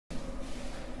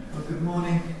Well, good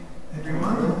morning,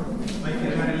 everyone. Make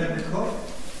it about 11 o'clock,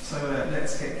 so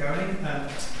let's get going.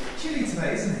 Chilly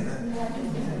today, isn't it?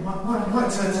 Might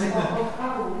take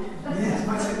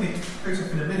me coat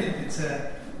off in a minute.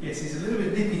 Yes, it's a little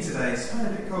bit nippy today. It's kind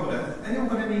of a bit colder. Anyone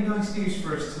got any nice news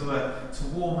for us to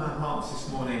warm our hearts this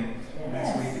morning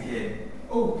as we begin?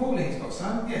 Oh, Pauline's got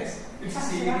some. Yes, good to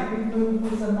see you again.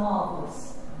 Removals are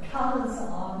marvellous. Colours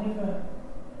I never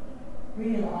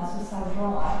realised were so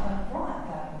bright and bright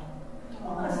again.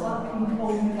 Almost like being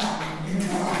born again. You've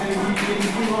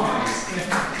blue eyes.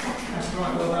 That's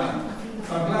right, well done.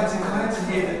 So I'm glad to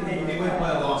hear that it went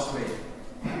well last week.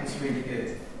 It was really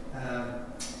good.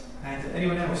 And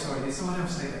anyone else, sorry, did someone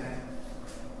else say that?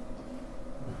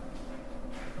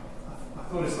 I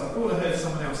thought I heard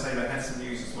someone else say they had some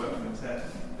news as well, but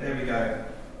there we go.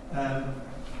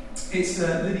 It's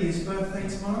Lydia's birthday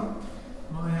tomorrow.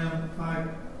 My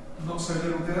not so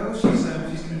little girl, she's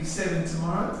going to be 7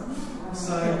 tomorrow.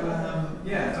 So I don't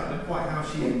know quite how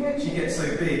she gets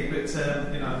so big, but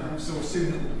sort of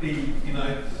soon it will be,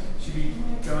 she'll be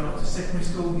going off to secondary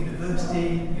school,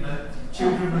 university,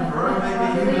 children of her own maybe,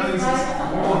 who knows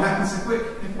what happens so quick.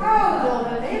 Hold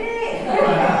on a minute!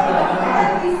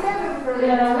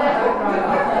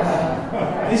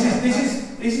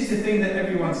 This is the thing that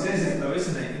everyone says, though,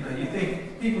 isn't it? You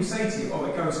think people say to you, "Oh,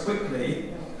 it goes quickly,"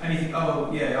 and you think,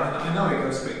 "Oh, yeah, I know it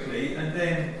goes quickly," and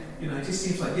then it just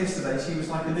seems like yesterday she was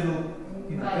like a little,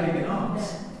 baby in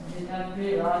arms. You don't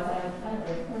realise how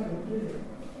they do it.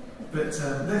 But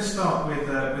let's start with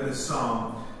a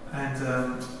psalm, and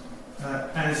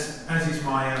as is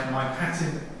my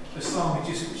pattern, the psalm is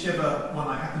just whichever one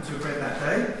I happen to have read that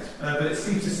day, but it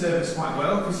seems to serve us quite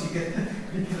well because you get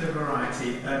a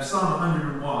variety. Psalm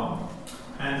 101,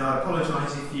 and I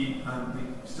apologise if we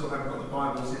still haven't got the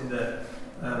Bibles in the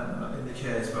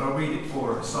chairs, but I'll read it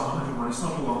for us. Psalm 101. It's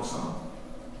not a long psalm.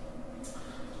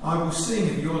 I will sing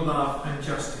of your love and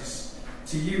justice.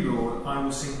 To you, Lord, I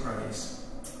will sing praise.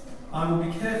 I will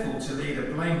be careful to lead a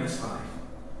blameless life.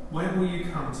 When will you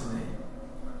come to me?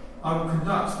 I will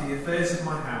conduct the affairs of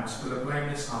my house with a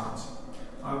blameless heart.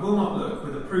 I will not look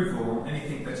with approval on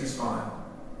anything that is vile.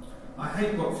 I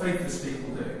hate what faithless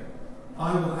people do.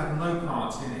 I will have no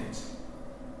part in it.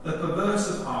 The perverse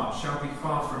of heart shall be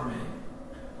far from me.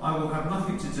 I will have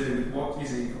nothing to do with what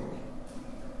is evil.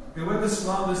 Whoever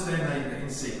slanders their neighbour in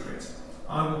secret,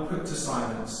 I will put to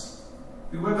silence.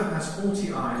 Whoever has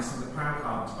haughty eyes and a proud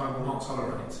heart, I will not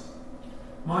tolerate.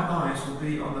 My eyes will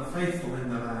be on the faithful in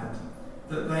the land,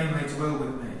 that they may dwell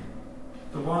with me.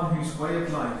 The one whose way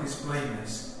of life is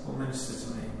blameless will minister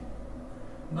to me.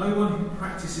 No one who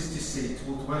practices deceit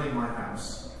will dwell in my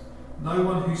house. No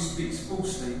one who speaks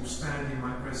falsely will stand in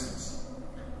my presence.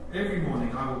 Every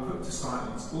morning I will put to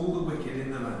silence all the wicked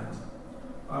in the land.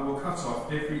 I will cut off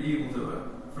every evildoer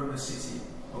from the city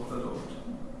of the Lord.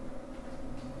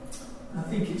 I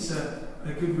think it's a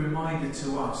good reminder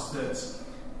to us that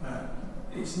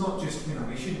it's not just,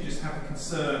 we shouldn't just have a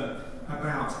concern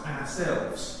about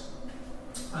ourselves,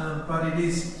 but it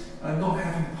is not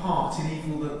having part in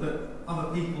evil that other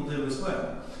people do as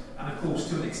well. And of course,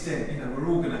 to an extent, we're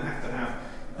all going to have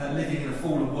living in a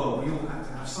fallen world, we all have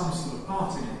to have some sort of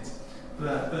part in it.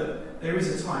 But there is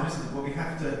a time, isn't it, where we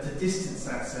have to distance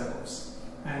ourselves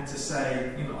and to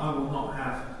say, I will not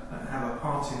have a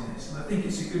part in this. And I think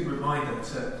it's a good reminder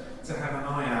to have an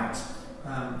eye out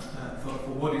for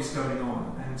what is going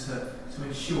on, and to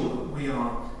ensure that we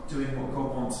are doing what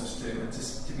God wants us to do, and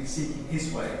to be seeking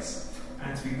His ways,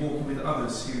 and to be walking with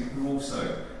others who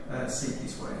also seek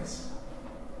His ways.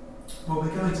 Well,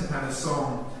 we're going to have a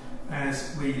song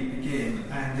as we begin,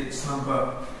 and it's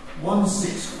number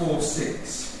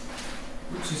 1646,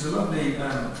 which is a lovely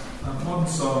modern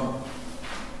song.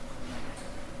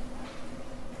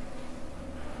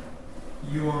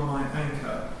 You Are My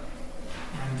Anchor,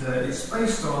 and it's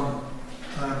based on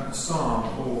a psalm,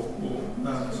 or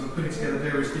sort of putting together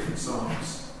various different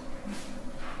psalms,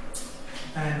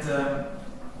 and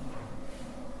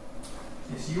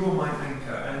yes, You Are My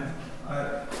Anchor, and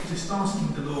just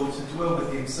asking the Lord to dwell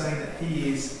with Him, saying that He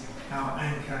is our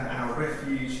anchor, our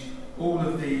refuge, all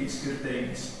of these good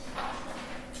things.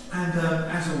 And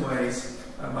as always,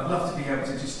 I'd love to be able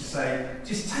to say,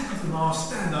 just take off the mask,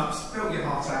 stand up, spelt your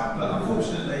heart out, but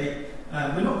unfortunately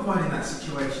we're not quite in that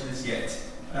situation as yet.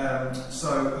 But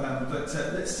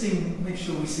let's sing, make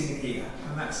sure we sing it here,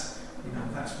 and that's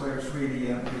where it's really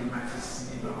matters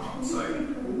in the heart. So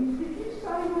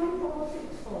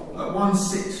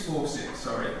 1646,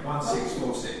 sorry,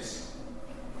 1646.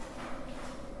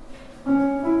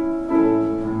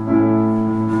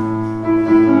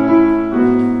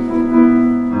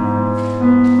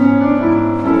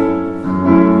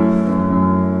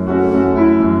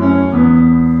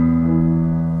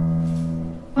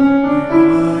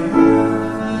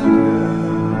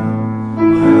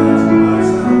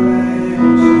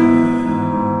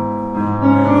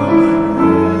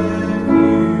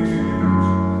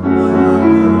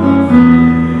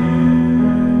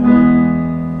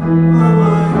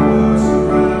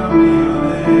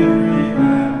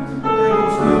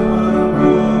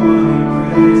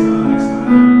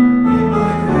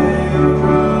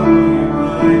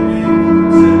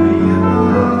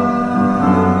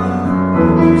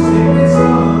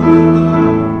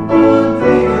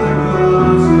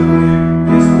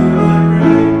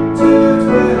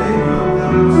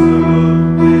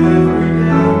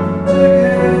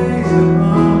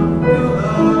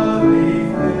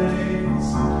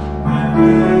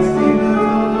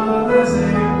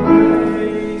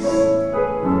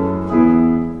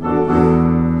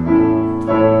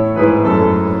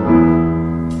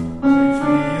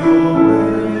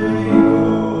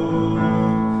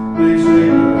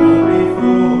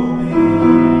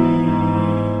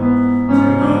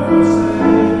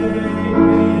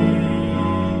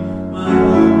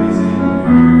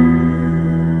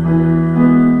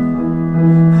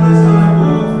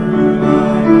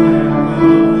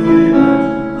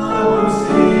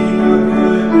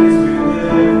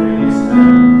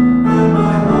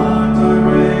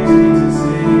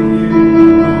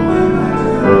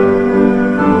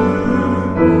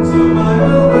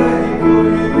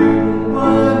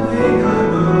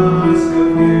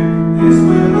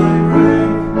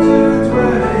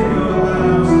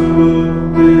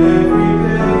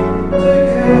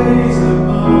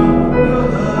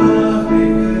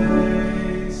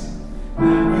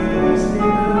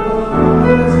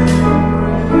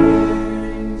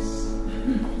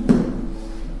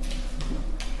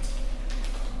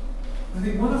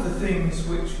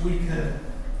 we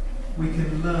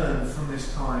can learn from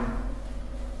this time.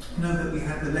 You know that we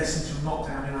had the lessons from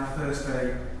lockdown in our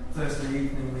Thursday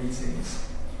evening meetings.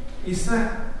 Is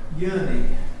that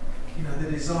yearning,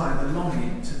 the desire, the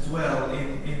longing to dwell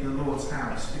in the Lord's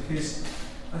house? Because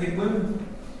I think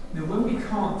when we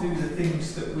can't do the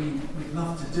things that we'd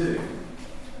love to do,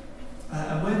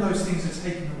 and when those things are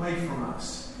taken away from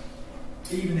us,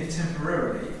 even if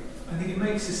temporarily, I think it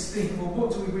makes us think, well,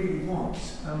 what do we really want?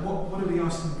 And what are we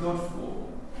asking God for?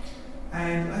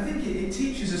 And I think it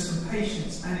teaches us some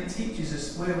patience, and it teaches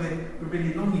us where we're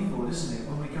really longing for, doesn't it,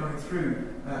 when we're going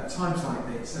through times like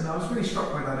this. And I was really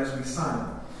struck by that as we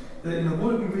sang, that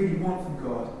what do we really want from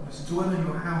God? To dwell in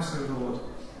your house, O Lord,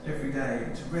 every day,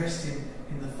 and to rest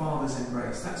in the Father's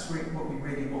embrace. That's what we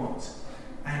really want.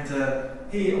 And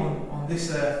here on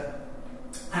this earth,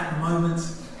 at the moment,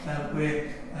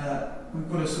 we've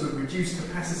got a sort of reduced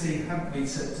capacity, haven't we,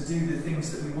 to do the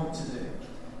things that we want to do.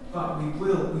 But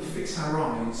we fix our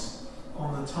eyes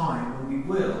on the time when we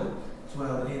will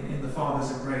dwell in the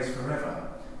Father's embrace forever,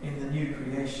 in the new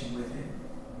creation with Him.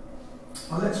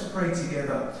 Well, let's pray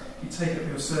together. You take up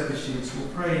your service sheets. We'll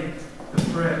pray the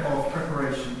prayer of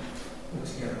preparation all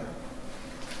together.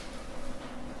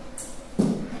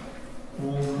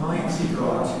 Almighty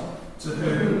God, to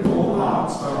whom all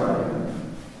hearts are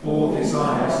open, all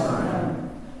desires known,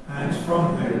 and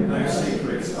from whom no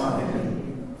secrets are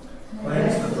hidden,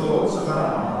 cleanse the thoughts of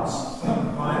our hearts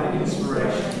by the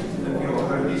inspiration of your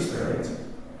Holy Spirit,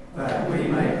 that we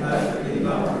may perfectly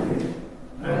love you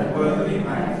and worthily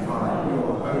magnify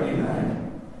your holy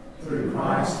name, through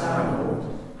Christ our Lord.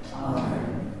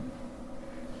 Amen.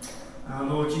 Our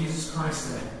Lord Jesus Christ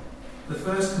said, the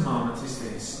first commandment is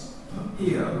this: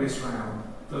 Hear, O Israel,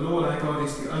 the Lord our God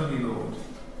is the only Lord.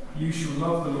 You shall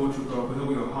love the Lord your God with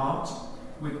all your heart,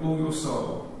 with all your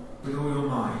soul, with all your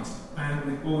might, and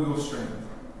with all your strength.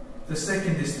 The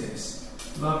second is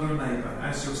this: love your neighbour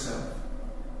as yourself.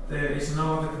 There is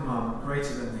no other commandment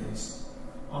greater than these.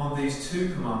 On these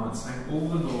two commandments hang all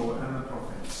the law and the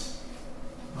prophets.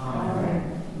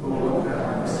 Amen. Lord,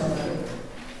 have mercy.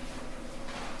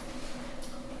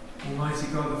 Almighty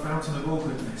God, the fountain of all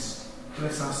goodness,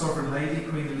 bless our sovereign Lady,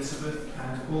 Queen Elizabeth,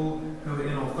 and all who are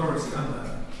in authority under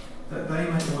her, that they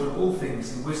may order all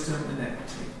things in wisdom and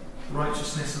equity,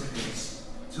 righteousness and peace,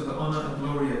 to the honour and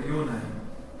glory of your name,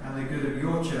 and the good of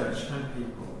your church and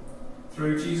people.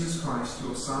 Through Jesus Christ,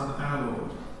 your Son, our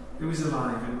Lord, who is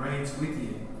alive and reigns with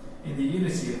you, in the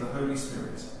unity of the Holy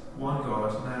Spirit, one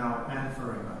God, now and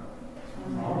forever.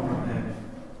 Amen.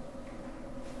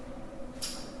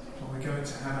 Well, we're going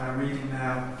to have our reading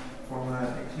now from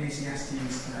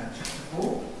Ecclesiastes chapter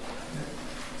 4.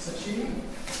 Is that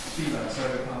Sheila? So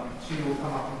Sheila will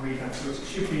come up and read that to us. It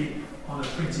should be on a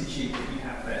printed sheet that you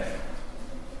have there.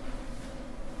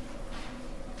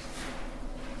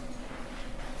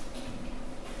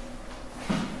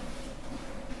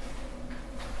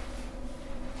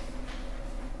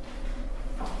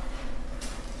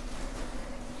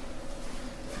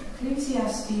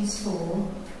 Ecclesiastes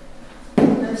 4,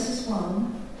 verses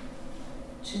 1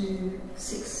 to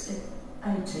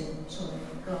 18. Sorry,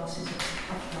 glasses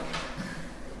are up.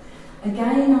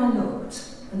 Again I looked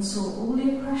and saw all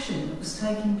the oppression that was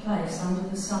taking place under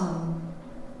the sun.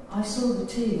 I saw the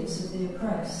tears of the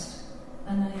oppressed,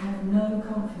 and they have no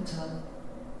comforter.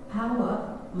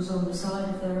 Power was on the side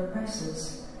of their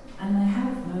oppressors, and they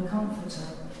have no comforter.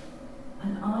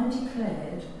 And I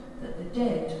declared that the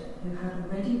dead who had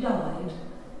already died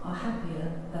are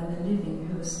happier than the living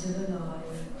who are still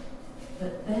alive.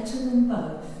 But better than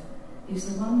both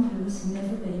is the one who has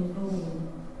never been born,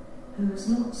 who has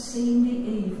not seen the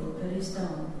evil that is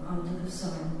done under the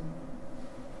sun.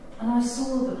 And I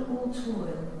saw that all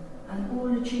toil and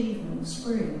all achievement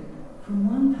spring from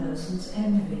one person's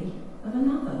envy of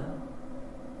another.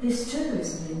 This too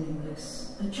is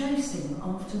meaningless, a chasing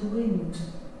after the wind.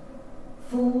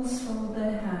 Fools fold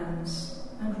their hands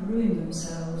and ruin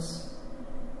themselves.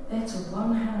 Better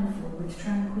one handful with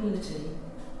tranquility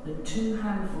than two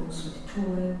handfuls with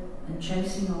toil and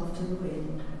chasing after the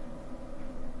wind.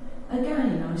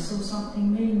 Again I saw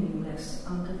something meaningless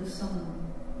under the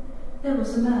sun. There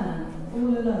was a man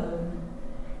all alone.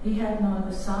 He had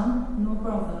neither son nor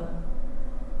brother.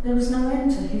 There was no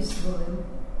end to his toil,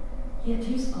 yet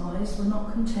his eyes were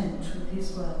not content with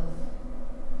his wealth.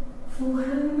 For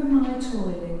whom am I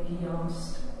toiling, he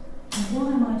asked, and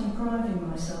why am I depriving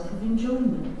myself of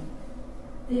enjoyment?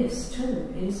 This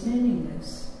too is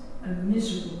meaningless, a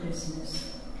miserable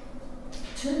business.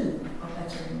 Two are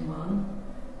better than one,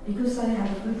 because they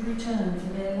have a good return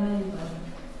for their labour.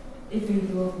 If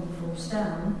either of them falls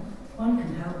down, one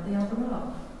can help the other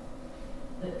up.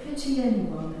 but pity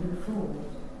anyone who falls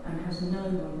and has no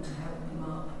one to help them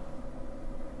up.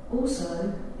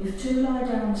 Also, if two lie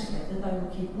down together, they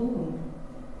will keep warm.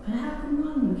 But how can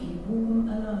one keep warm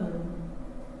alone?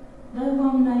 Though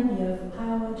one may be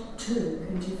overpowered, two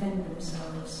can defend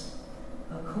themselves.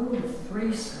 A cord of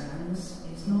 3 strands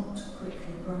is not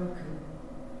quickly broken.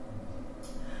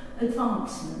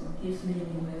 Advancement is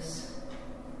meaningless.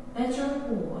 Better a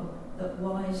poor but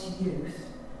wise youth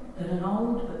than an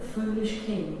old but foolish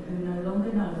king who no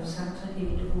longer knows how to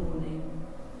heed a warning.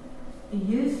 The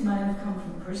youth may have come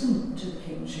from prison to the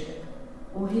kingship,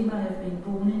 or he may have been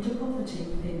born into poverty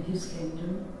within his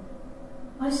kingdom.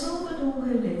 I saw that all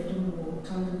who lived and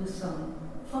walked under the sun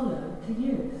followed the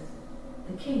youth,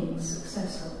 the king's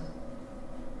successor.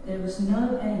 There was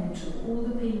no end to all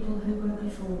the people who were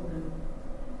before them,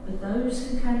 but those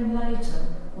who came later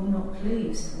were not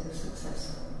pleased with the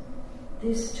successor.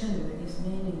 This too is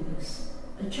meaningless,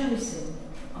 a chasing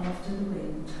after the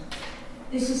wind.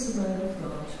 This is the word of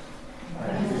God.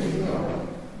 Thanks be to God.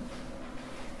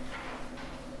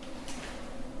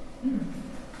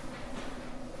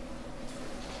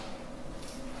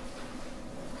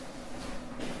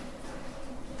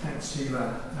 Thanks,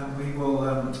 Sheila. And we will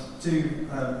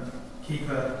keep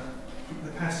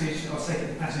the passage. I'll take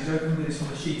the passage open with this on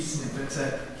the sheet, isn't it?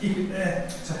 But keep it there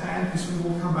to hand because we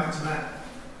will come back to that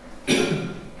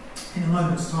in a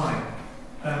moment's time.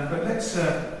 But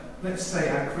let's say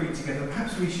our creed together.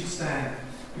 Perhaps we should stand.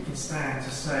 We can stand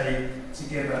to say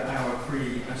together our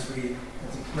creed as we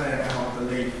declare our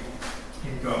belief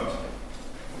in God.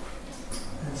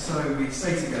 And so we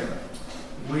say together,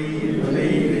 we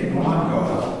believe in one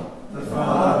God, the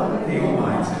Father, the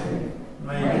Almighty,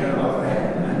 maker of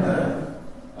heaven and earth,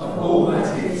 of all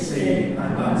that is seen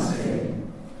and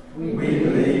unseen. We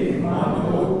believe in one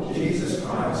Lord, Jesus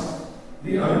Christ,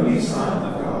 the only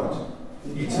Son of God,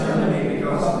 eternally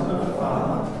begotten of the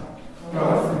Father,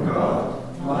 God from God,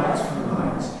 light from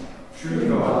light, true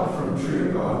God from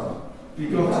true God,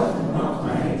 begotten, not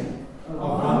made, of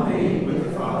one being with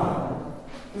the Father.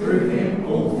 Through him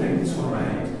all things were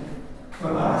made.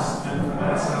 For us and for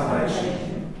our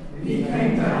salvation, he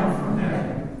came down from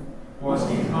heaven, was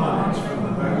incarnate from the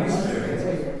Holy Spirit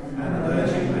and the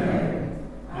Virgin Mary,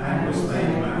 and was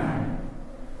made man.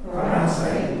 For our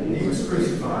sake he was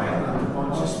crucified under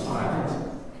Pontius Pilate.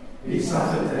 He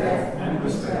suffered death and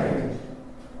was buried.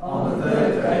 On the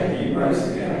 3rd day he rose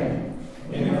again,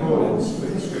 in accordance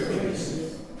with the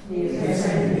Scriptures. He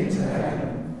ascended into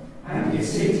heaven, and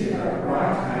is seated at the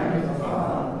right hand of the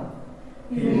Father.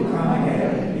 He will come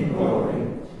again in glory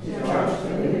to judge the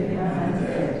living and the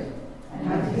dead,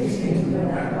 and his kingdom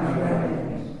have no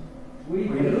end. We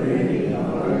believe in the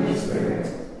Holy Spirit,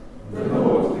 the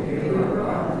Lord, the giver of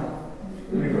life,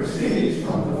 who proceeds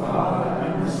from the Father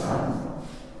and the Son,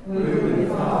 who with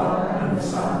the Father and the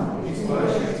Son is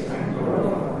worshipped and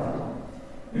glorified,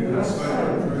 who has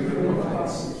spoken through the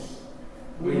prophets.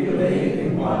 We believe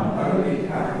in one holy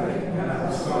Catholic and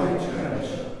Apostolic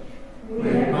Church. We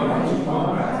acknowledge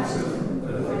one baptism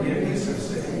for the forgiveness of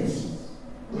sins.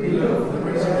 We look for the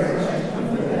resurrection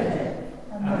of the dead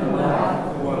and the life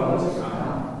of the world to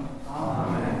come.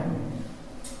 Amen.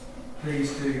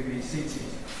 Please do be seated.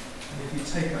 And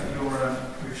if you take out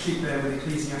your sheet there with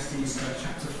Ecclesiastes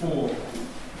chapter 4.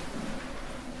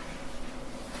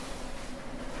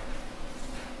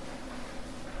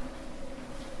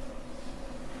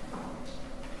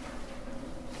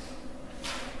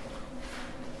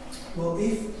 Well,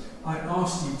 if I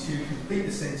asked you to complete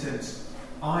the sentence,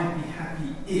 I'd be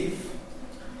happy if,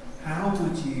 how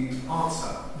would you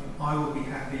answer? I would be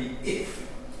happy if.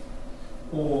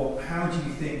 Or how do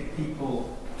you think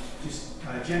people just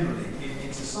generally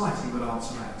in society would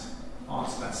answer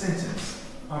that sentence?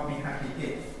 I'd be happy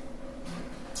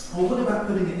if. Or what about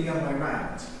putting it the other way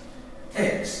around?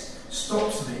 X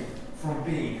stops me from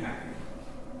being happy.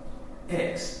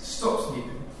 X stops me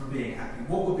from being happy.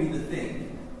 What would be the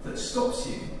thing that stops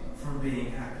you from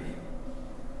being happy?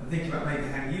 And think about maybe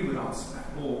how you would answer that,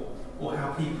 or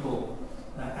how people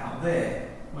out there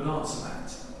would answer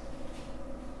that.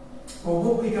 Well,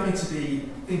 what we're going to be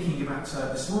thinking about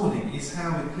this morning is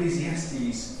how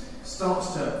Ecclesiastes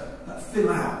starts to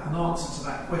fill out an answer to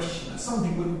that question. That's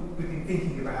something we've been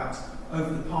thinking about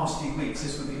over the past few weeks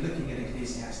as we've been looking at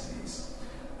Ecclesiastes.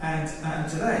 And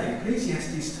today,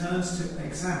 Ecclesiastes turns to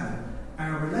examine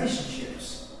our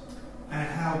relationships and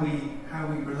how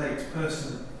we relate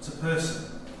person to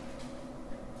person.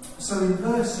 So in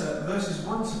verses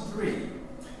 1 to 3,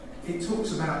 it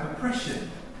talks about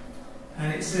oppression,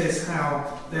 and it says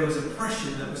how there was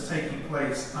oppression that was taking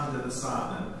place under the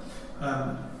sun,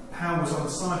 and how was on the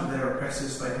side of their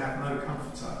oppressors they have no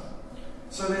comforter.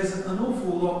 So there's an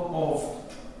awful lot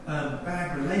of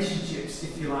bad relationships,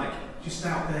 if you like, just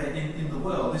out there in the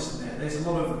world, isn't there? There's a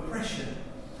lot of oppression,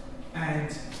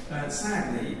 and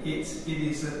sadly, it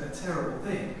is a terrible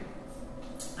thing.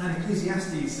 And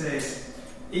Ecclesiastes says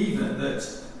even that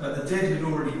the dead who'd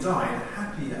already died are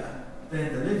happier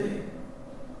than the living.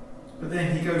 But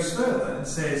then he goes further and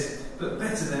says, but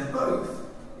better than both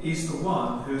is the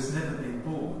one who has never been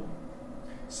born.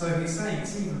 So he's saying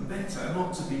it's even better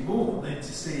not to be born than to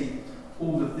see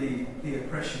all of the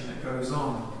oppression that goes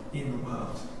on in the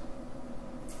world.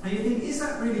 And you think, is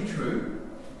that really true?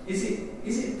 Is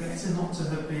it better not to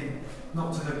have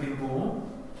been born?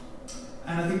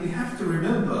 And I think we have to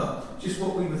remember just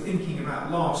what we were thinking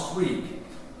about last week,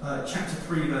 chapter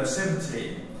 3, verse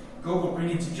 17. God will bring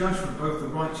into judgment both the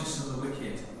righteous and the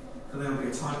wicked, for there will be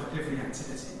a time for every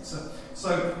activity.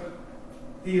 So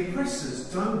the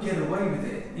oppressors don't get away with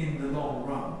it in the long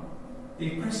run.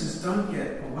 The oppressors don't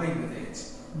get away with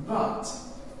it. But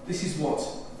this is what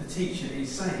the teacher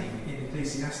is saying in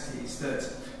Ecclesiastes,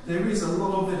 that there is a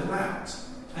lot of it about.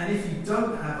 And if you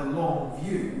don't have a long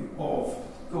view of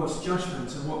God's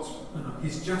judgment and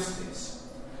his justice,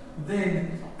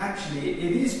 then actually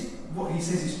it is what he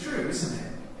says is true, isn't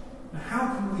it? Now,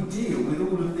 how can we deal with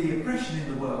all of the oppression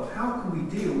in the world? How can we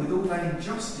deal with all that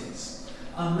injustice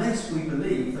unless we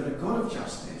believe that a God of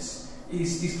justice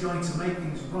is going to make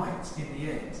things right in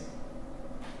the end?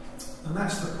 And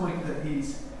that's the point that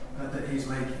he's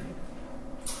making.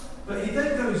 But he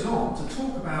then goes on to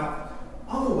talk about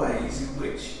other ways in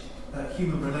which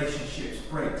human relationships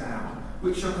break down,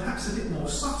 which are perhaps a bit more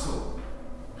subtle.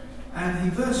 And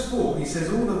in verse 4 he says,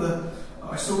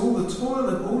 I saw all the toil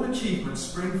and all achievement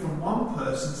spring from one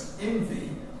person's envy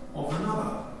of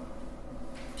another.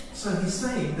 So he's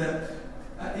saying that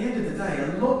at the end of the day,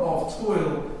 a lot of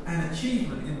toil and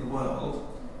achievement in the world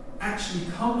actually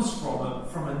comes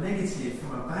from a negative,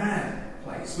 from a bad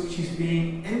place, which is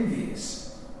being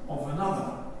envious of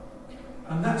another.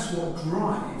 And that's what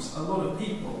drives a lot of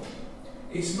people.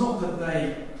 It's not that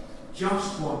they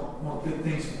just want good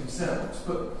things for themselves,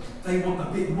 but they want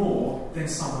a bit more than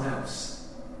someone else.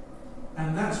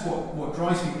 And that's what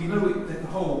drives people. You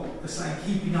know the saying,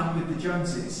 keeping up with the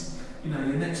Joneses. You know,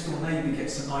 your next door neighbour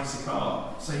gets a nicer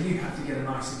car, so you have to get a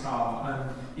nicer car.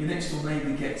 And your next door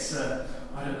neighbour gets, a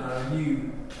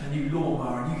new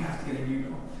lawnmower, and you have to get a new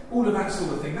lawnmower. All of that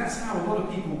sort of thing. That's how a lot of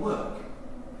people work.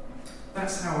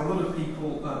 That's how a lot of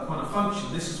people kind of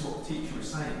function. This is what the teacher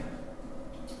is saying.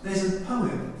 There's a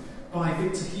poem by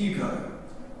Victor Hugo.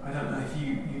 I don't know if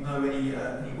you know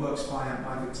any works by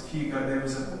Victor Hugo. There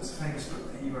was a famous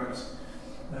book that he wrote,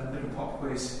 Little Pop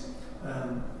Quiz.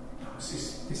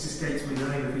 This escapes me the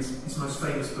name of his most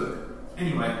famous book.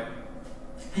 Anyway,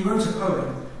 he wrote a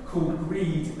poem called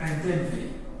Greed and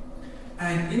Envy.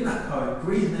 And in that poem,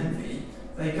 Greed and Envy,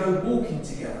 they go walking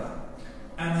together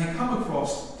and they come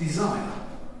across desire.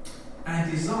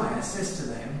 And desire says to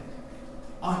them,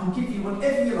 I can give you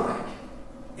whatever you like,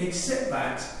 except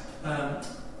that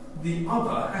the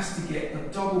other has to get a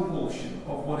double portion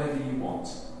of whatever you want.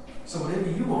 So whatever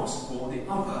you ask for, the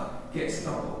other gets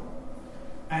double.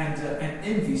 And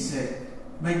envy said,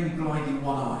 make me blind in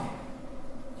one eye.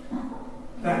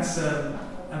 That's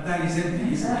and that is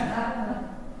envy, isn't it?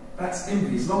 That's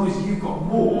envy. As long as you've got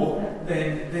more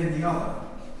than the other.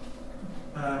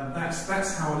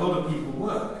 That's how a lot of people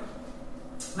work.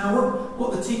 Now,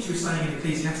 what the teacher is saying in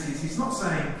Ecclesiastes, he's not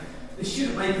saying this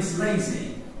shouldn't make us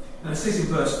lazy. Now, it says in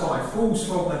verse 5, fools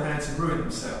fold their hands and ruin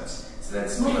themselves. So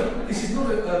this is not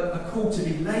a call to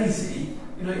be lazy.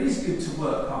 You know, it is good to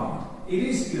work hard. It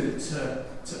is good to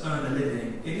earn a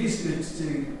living. It is good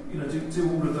to do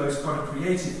all of those kind of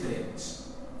creative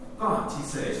things. But, he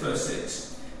says, verse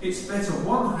 6, it's better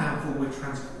one handful with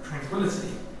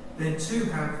tranquility than two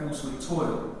handfuls with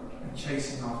toil and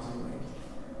chasing after the wind.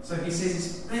 So he says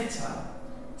it's better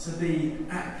to be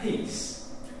at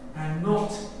peace and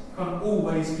not kind of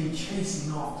always be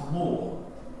chasing after more,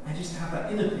 and just have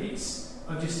that inner peace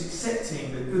of just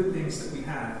accepting the good things that we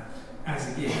have as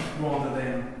a gift rather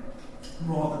than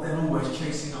always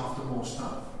chasing after more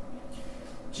stuff.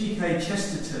 G.K.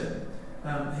 Chesterton,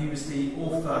 he was the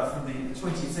author from the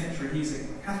 20th century. He's a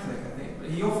Catholic, I think, but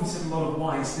he often said a lot of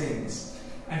wise things.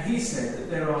 And he said that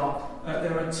there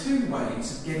are two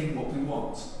ways of getting what we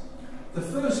want. The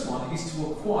first one is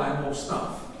to acquire more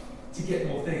stuff, to get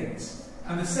more things.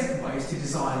 And the second way is to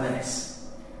desire less,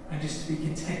 and just to be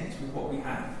content with what we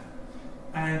have.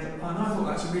 And I thought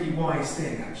that's a really wise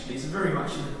thing, actually. It's very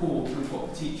much in accord with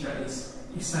what the teacher is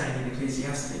saying in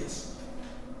Ecclesiastes.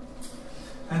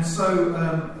 And so,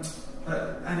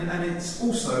 and it's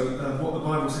also what the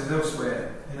Bible says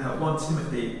elsewhere. in 1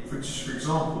 Timothy, for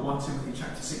example, 1 Timothy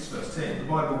chapter 6 verse 10, the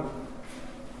Bible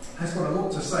has got a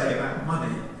lot to say about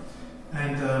money,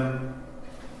 and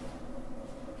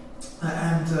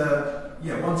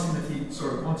 1 Timothy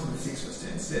 6 verse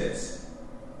 10 says,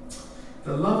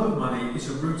 "The love of money is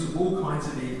a root of all kinds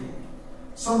of evil.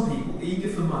 Some people, eager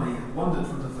for money, have wandered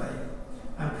from the faith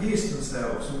and pierced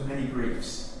themselves with many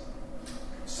griefs."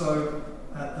 So,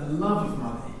 the love of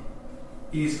money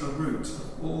is a root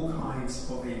of all kinds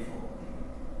of evil,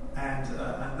 and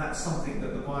that's something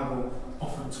that the Bible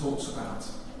often talks about.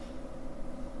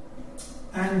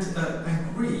 And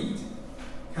greed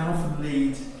can often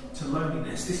lead to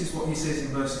loneliness. This is what he says in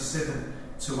verses 7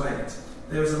 to 8.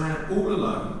 "There was a man all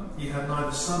alone. He had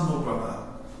neither son nor brother.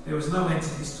 There was no end to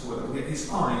his toil, yet his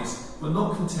eyes were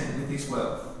not content with his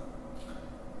wealth."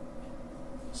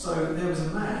 So there was a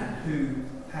man who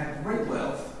had great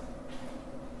wealth,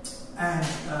 and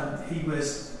he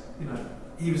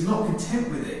was not content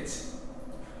with it,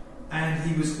 and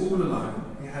he was all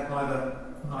alone. He had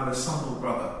neither son nor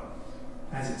brother,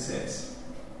 as it says.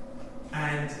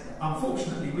 And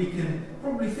unfortunately, we can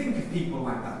probably think of people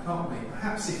like that, can't we?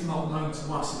 Perhaps if not known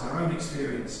to us in our own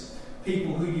experience,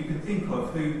 people who you can think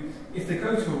of who, if they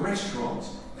go to a restaurant,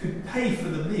 could pay for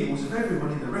the meals of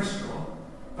everyone in the restaurant,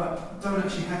 but don't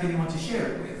actually have anyone to share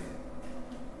it with.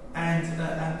 And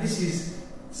this is,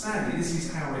 sadly, this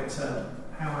is how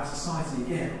our society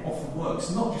again often works.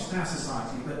 Not just our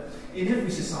society, but in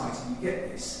every society you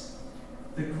get this.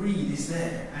 The greed is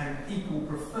there, and people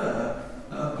prefer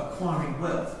acquiring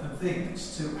wealth and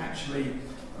things to actually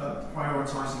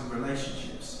prioritising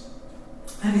relationships.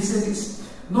 And he says it's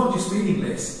not just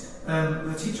meaningless.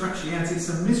 The teacher actually adds it's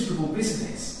a miserable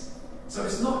business. So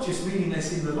it's not just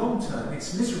meaningless in the long term,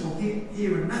 it's miserable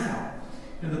here and now.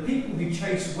 You know, the people who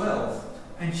chase wealth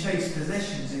and chase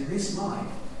possessions in this life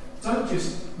don't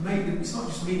just make them, it's not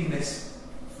just meaningless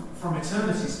from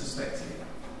eternity's perspective,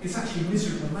 it's actually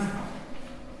miserable now.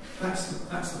 That's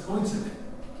the point of it.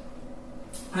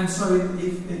 And so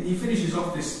he finishes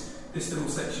off this little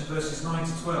section, verses 9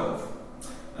 to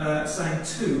 12, saying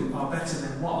 2 are better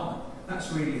than 1.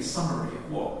 That's really a summary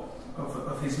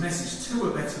of his message. 2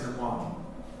 are better than 1.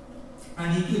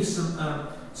 And he gives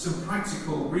some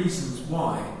practical reasons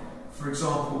why. For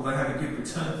example, they have a good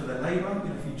return for their labour. You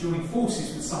know, if you join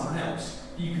forces with someone else,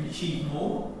 you can achieve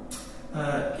more.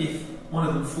 If one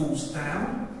of them falls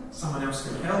down, someone else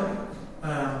can help.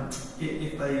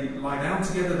 If they lie down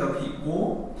together, they'll keep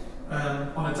warm.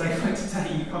 On a day like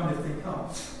today, you kind of think, oh,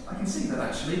 I can see that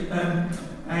actually.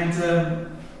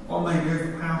 One may be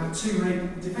overpowered, but 2 may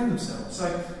defend themselves.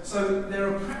 So there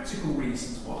are practical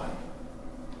reasons why.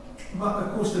 But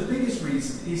of course, the biggest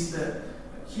reason is that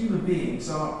human beings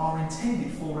are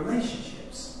intended for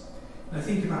relationships. Now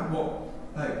think about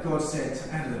what God said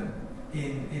to Adam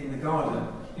in the garden.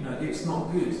 You know, it's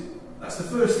not good. That's the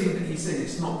first thing that he said.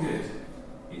 It's not good.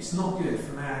 It's not good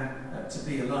for man to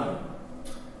be alone.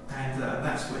 And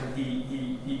that's when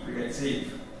he creates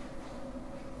Eve.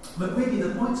 But really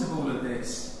the point of all of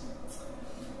this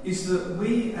is that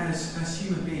we as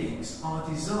human beings are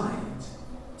designed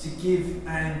to give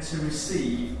and to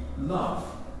receive love,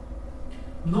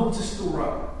 not to store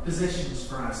up possessions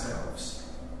for ourselves.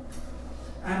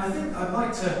 And I think I'd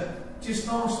like to just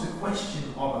ask the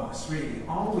question of us really,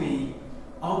 are we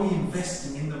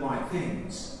investing in the right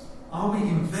things? Are we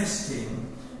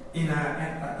investing in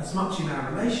as much in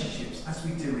our relationships as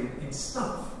we do in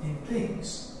stuff, in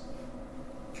things?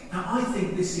 Now, I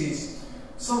think this is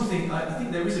something, I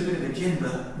think there is a bit of a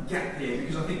gender gap here,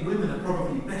 because I think women are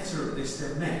probably better at this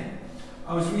than men.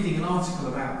 I was reading an article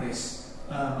about this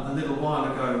a little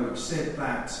while ago, which said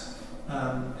that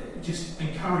just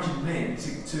encouraging men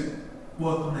to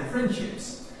work on their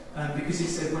friendships, because it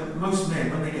said most men,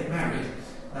 when they get married,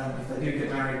 if they do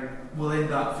get married, will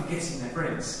end up forgetting their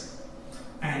friends.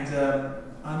 And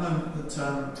I know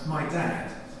that my dad,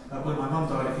 when my mum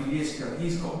died a few years ago,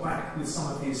 he's got back with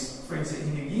some of his friends that he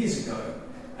knew years ago,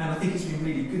 and I think it's been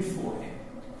really good for him.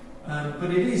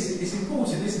 But it's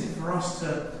important, isn't it, for us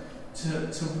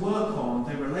to work on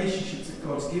the relationships that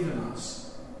God's given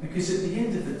us, because at the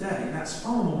end of the day, that's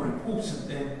far more important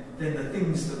than the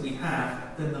things that we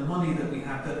have, than the money that we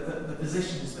have, the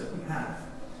possessions that we have.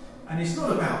 And it's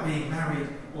not about being married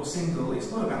or single, it's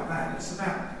not about that, it's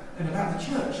about the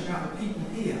church, about the people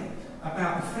here,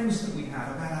 about the friends that we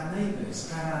have, about our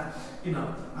neighbours, about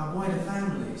our wider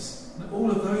families. And all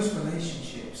of those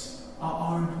relationships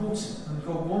are important, and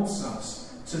God wants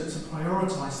us to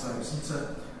prioritise those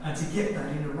and to get that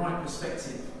in the right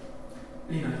perspective.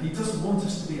 You know, He doesn't want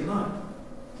us to be alone,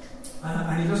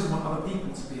 and He doesn't want other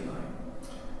people to be alone.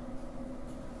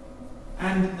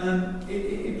 And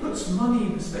it puts money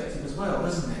in perspective as well,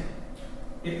 doesn't it?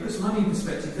 It puts money in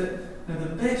perspective that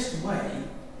the best way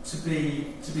to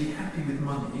be happy with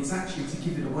money is actually to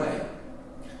give it away,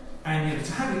 and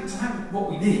to have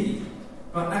what we need,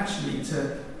 but actually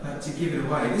to give it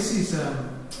away. This is,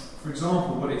 for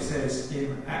example, what it says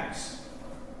in Acts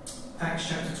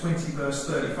chapter 20, verse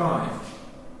 35.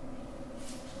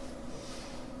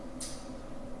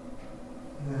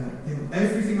 In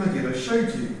everything I did, I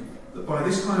showed you that by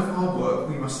this kind of hard work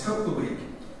we must help the weak,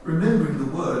 remembering the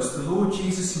words the Lord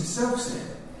Jesus himself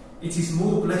said, "It is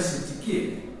more blessed to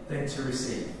give than to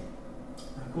receive."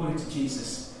 According to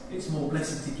Jesus, it's more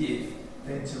blessed to give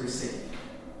than to receive.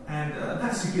 And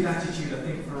that's a good attitude, I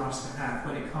think, for us to have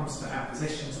when it comes to our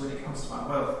possessions, when it comes to our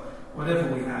wealth, whatever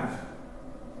we have.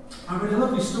 I read a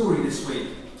lovely story this week.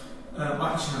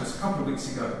 Actually, no, it's a couple of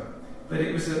weeks ago. But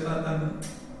it was a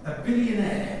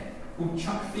billionaire called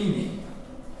Chuck Feeney.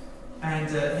 And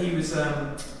he was,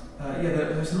 there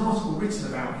was an article written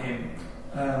about him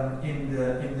in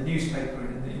the newspaper,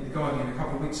 in the Guardian, a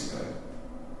couple of weeks ago.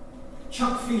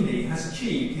 Chuck Feeney has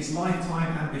achieved his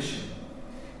lifetime ambition,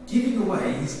 giving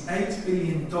away his $8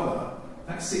 billion,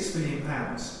 that's £6 billion,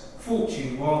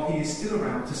 fortune while he is still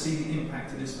around to see the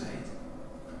impact it has made.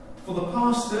 For the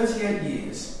past 38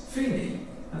 years, Feeney,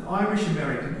 an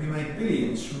Irish-American who made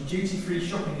billions from duty-free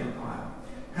shopping empire,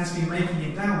 has been making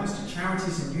endowments to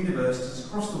charities and universities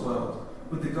across the world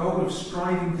with the goal of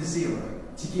striving for zero,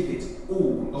 to give it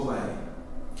all away.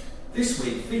 This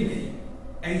week, Feeney,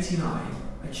 89,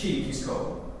 achieved his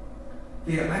goal.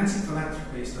 The Atlantic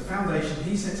Philanthropist, the foundation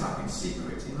he set up in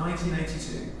secret in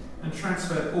 1982 and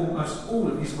transferred almost all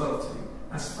of his wealth to,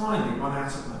 has finally run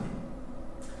out of money.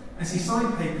 As he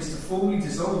signed papers to formally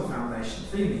dissolve the foundation,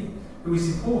 Feeney, who is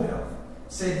in poor health,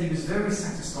 said he was very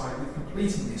satisfied with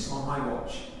completing this on my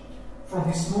watch. From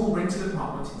his small rented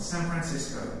apartment in San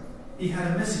Francisco, he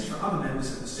had a message for other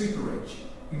members of the super rich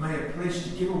who may have pledged to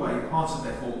give away part of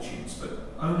their fortunes, but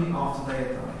only after they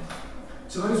had died.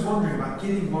 To those wondering about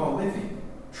giving while living,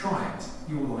 try it,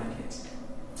 you'll like it.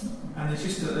 And there's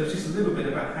just a little bit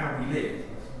about how he lived.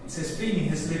 It says Feeney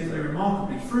has lived a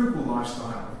remarkably frugal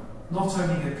lifestyle, not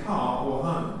owning a car or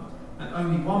home, and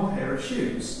only one pair of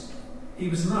shoes. He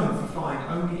was known for flying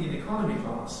only in economy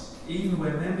class, even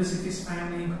when members of his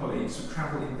family and colleagues would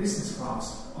travel in business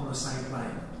class on the same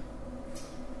plane.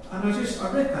 And I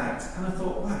read that and I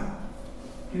thought, wow,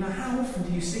 how often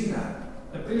do you see that?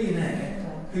 A billionaire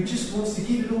who just wants to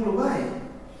give it all away.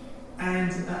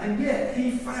 And yet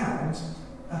he found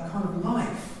a kind of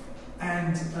life,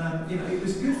 and it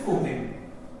was good for him.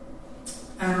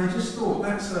 And I just thought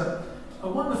that's a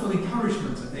wonderful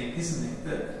encouragement, I think, isn't it?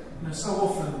 That so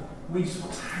often we just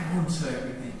want to hang on to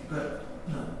everything, but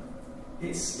no,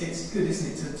 it's good,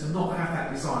 isn't it, to not have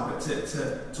that desire, but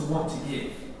to want to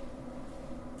give.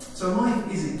 So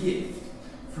life is a gift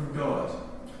from God,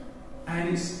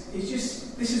 and this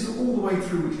is all the way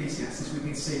through Ecclesiastes. We've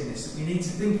been seeing this, that we need to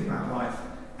think about life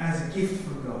as a gift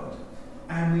from God,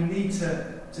 and we need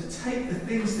to take the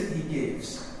things that He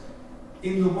gives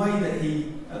in the way that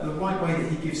the right way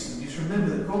that He gives them. Just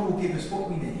remember that God will give us what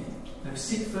we need. Now,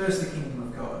 seek first the kingdom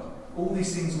of God. All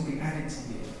these things will be added to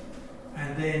you,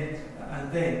 and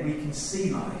then we can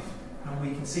see life, and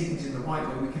we can see things in the right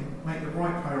way. We can make the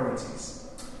right priorities.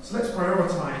 So let's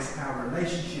prioritise our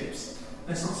relationships.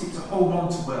 Let's not seek to hold on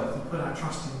to wealth and put our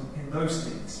trust in those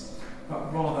things,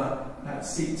 but rather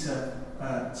seek to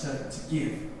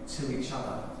give to each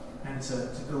other and to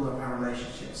build up our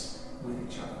relationships with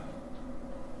each other.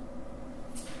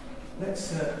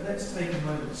 Let's take a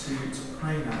moment to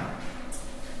pray now.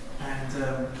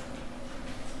 And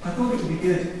I thought it would be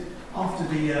good after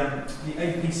the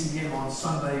APCM on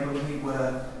Sunday when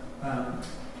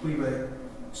we were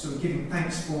sort of giving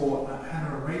thanks for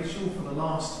Hannah and Rachel for the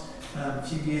last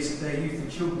few years of their youth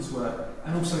and children's work,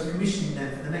 and also commissioning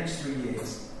them for the next 3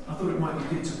 years. I thought it might be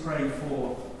good to pray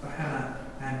for Hannah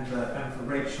and for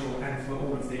Rachel and for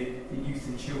all of the youth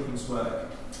and children's work.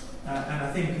 And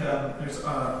I think there's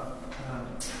other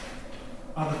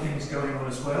things going on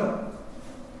as well.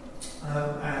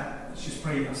 Let's just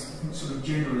pray sort of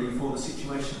generally for the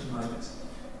situation at the moment,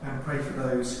 and pray for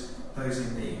those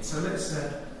in need. So let's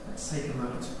take a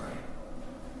moment to pray.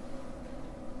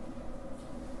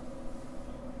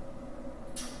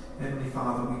 Heavenly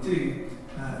Father, we do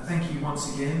thank you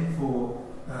once again for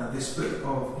this book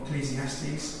of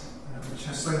Ecclesiastes, which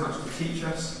has so much to teach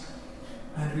us,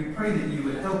 and we pray that you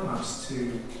would help us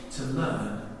to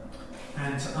learn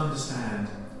and to understand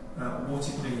what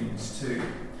it means to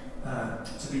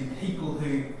be people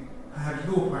who have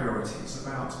your priorities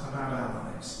about our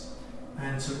lives,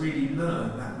 and to really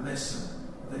learn that lesson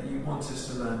that you want us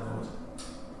to learn, Lord.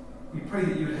 We pray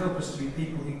that you would help us to be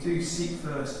people who do seek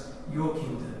first your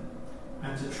kingdom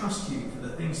and to trust you for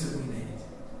the things that we need,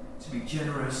 to be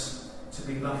generous, to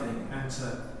be loving, and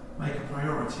to make a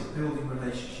priority of building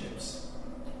relationships.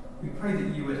 We pray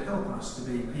that you would help us to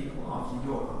be people after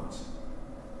your heart.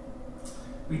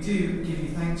 We do give you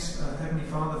thanks, Heavenly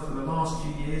Father, for the last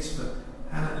few years, for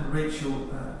Hannah and Rachel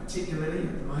particularly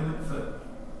at the moment, for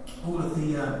all of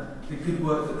the good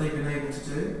work that they've been able to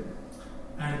do.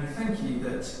 And we thank you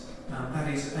that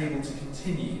that is able to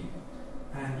continue.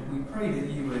 And we pray that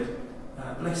you would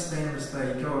bless them as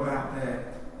they go about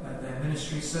their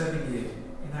ministry, serving you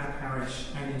in our parish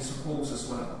and in St Paul's as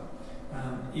well,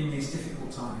 in these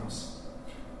difficult times.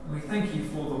 And we thank you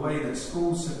for the way that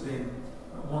schools have been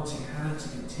wanting Hannah to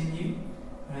continue,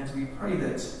 and we pray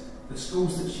that the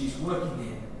schools that she's working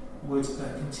in would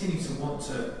continue to want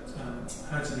her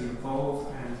to be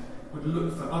involved and would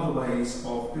look for other ways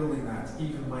of building that,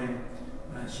 even when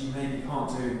she maybe can't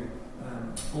do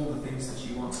all the things that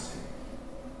she wants to.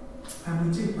 And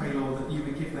we do pray, Lord, that you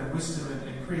would give them wisdom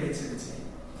and creativity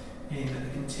in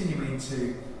continuing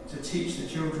to teach the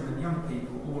children and young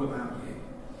people all about you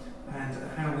and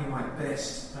how we might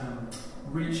best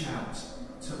reach out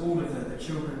to all of the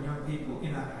children and young people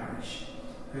in our parish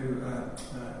who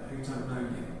don't know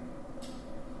you.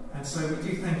 And so we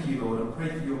do thank you, Lord, and pray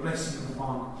for your blessing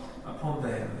upon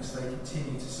them as they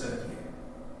continue to serve you.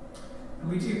 And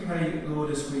we do pray,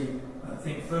 Lord, as we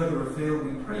think further afield,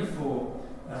 we pray for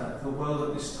the world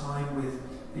at this time with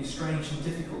these strange and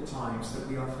difficult times that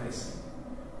we are facing.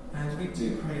 And we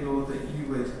do pray, Lord, that you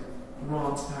would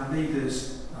grant our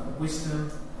leaders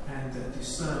wisdom and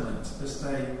discernment as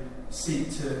they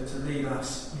seek to lead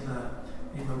us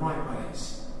in the right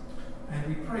ways. And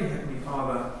we pray, Heavenly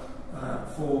Father,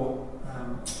 for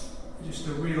just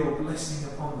a real blessing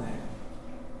upon them,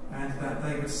 and that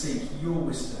they would seek your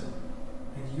wisdom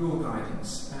and your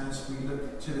guidance as we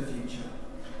look to the future.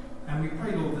 And we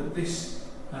pray, Lord, that this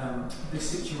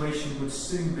situation would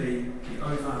soon be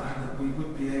over, and that we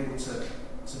would be able to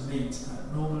meet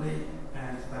normally,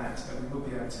 and that we would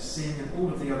be able to sing and all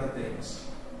of the other things.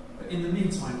 But in the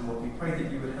meantime, Lord, we pray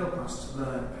that you would help us to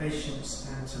learn patience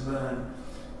and to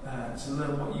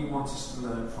learn what you want us to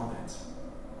learn from it.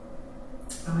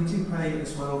 And we do pray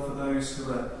as well for those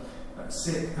who are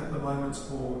sick at the moment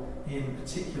or in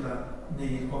particular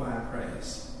need of our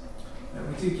prayers.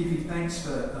 We do give you thanks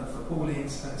for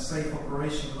Pauline's safe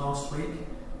operation last week,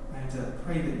 and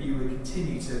pray that you would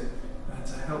continue to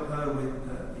help her with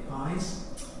the eyes.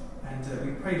 And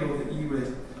we pray, Lord, that you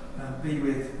would be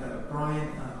with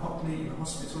Brian Hockley in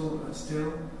hospital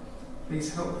still.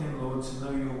 Please help him, Lord, to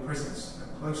know your presence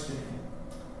close to him.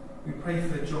 We pray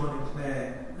for John and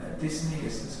Claire Disney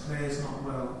as Claire's not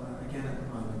well again at the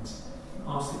moment.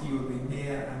 Ask that you would be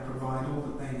near and provide all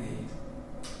that they need.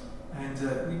 And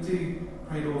we do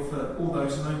pray, Lord, for all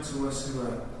those known to us who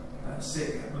are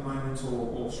sick at the moment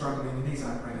or struggling in these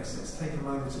our prayers. Let's take a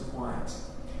moment of quiet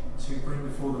to bring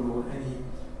before the Lord any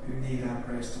who need our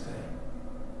prayers today.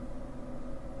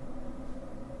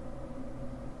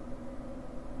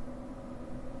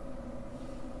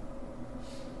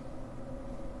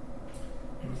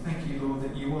 And we thank you, Lord,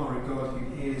 that you are a God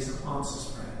who hears and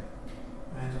answers prayer.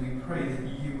 And we pray that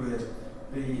you would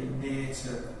be near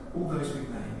to all those we've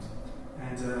named.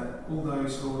 And all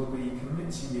those, Lord, we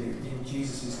commit to you in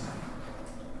Jesus' name.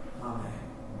 Amen.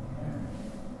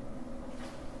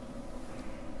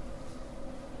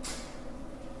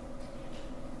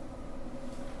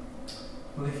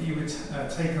 Well, if you would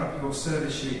take up your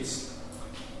service sheets,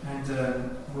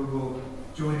 and we will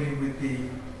join in with the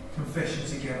confession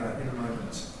together in a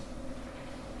moment.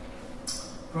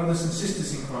 Brothers and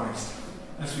sisters in Christ,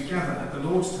 as we gather at the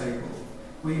Lord's table,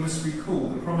 we must recall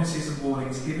the promises and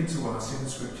warnings given to us in the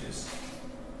Scriptures.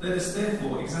 Let us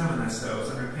therefore examine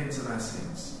ourselves and repent of our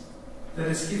sins. Let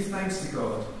us give thanks to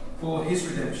God for his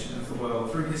redemption of the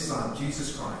world through his Son,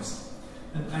 Jesus Christ.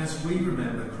 And as we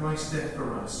remember Christ's death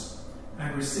for us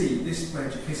and receive this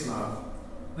pledge of his love,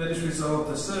 let us resolve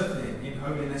to serve him in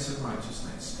holiness and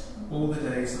righteousness all the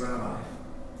days of our life.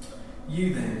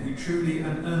 You then, who truly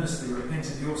and earnestly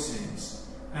repent of your sins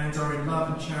and are in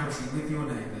love and charity with your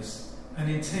neighbours, and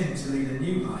intend to lead a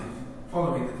new life,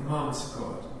 following the commandments of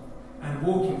God, and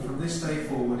walking from this day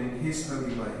forward in his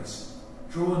holy ways,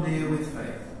 draw near with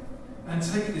faith, and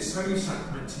take this holy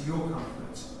sacrament to your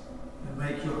comfort, and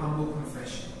make your humble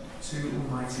confession to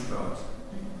Almighty God.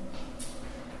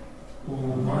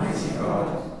 Almighty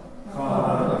God,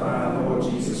 Father of our Lord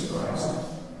Jesus Christ,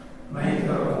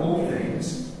 maker of all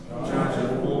things, judge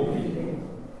of all people,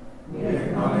 we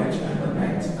acknowledge and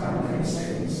lament our many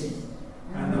sins,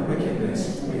 and the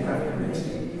wickedness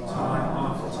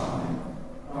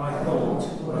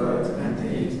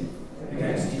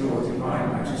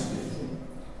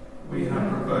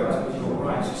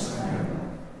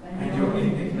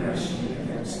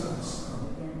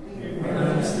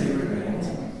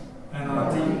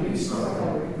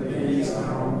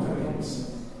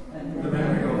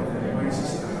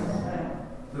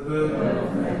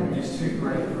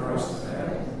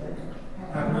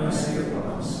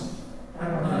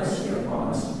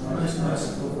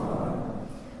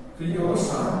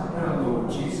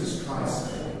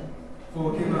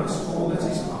Forgive us all that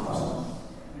is past,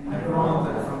 and grant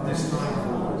that from this time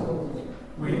forward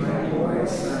we may always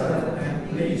serve and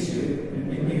please you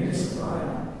in newness of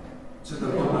life, to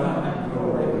the honour and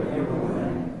glory of your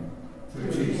name,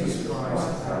 through Jesus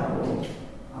Christ our Lord.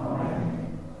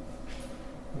 Amen.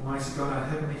 Almighty God, our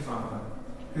Heavenly Father,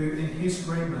 who in his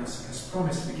great mercy has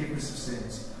promised forgiveness of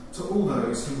sins to all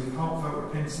those who with heartfelt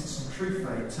repentance and true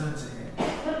faith turn to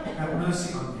him, have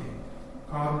mercy on you,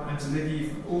 pardon and deliver you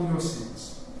from all your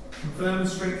sins, confirm and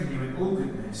strengthen you in all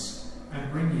goodness,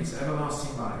 and bring you to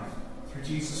everlasting life, through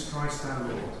Jesus Christ our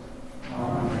Lord.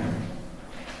 Amen.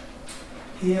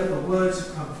 Hear the words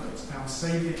of comfort our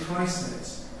Saviour Christ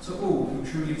says to all who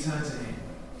truly turn to him.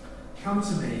 Come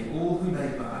to me, all who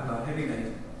labour and are heavy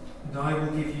laden, and I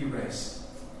will give you rest.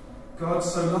 God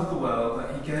so loved the world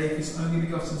that he gave his only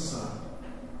begotten Son,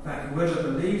 that whoever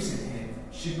believes in him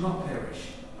should not perish,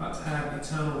 but have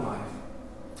eternal life.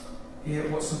 Hear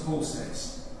what St. Paul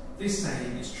says. This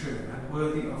saying is true and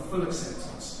worthy of full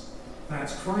acceptance, that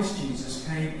Christ Jesus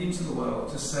came into the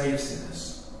world to save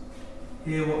sinners.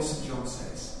 Hear what St. John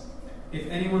says. If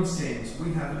anyone sins,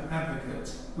 we have an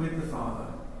advocate with the Father,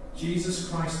 Jesus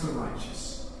Christ the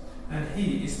righteous, and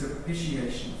he is the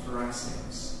propitiation for our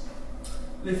sins.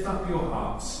 Lift up your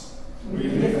hearts. We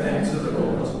lift them to the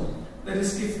Lord. Let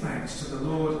us give thanks to the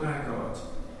Lord our God.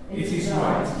 It is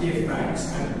right to give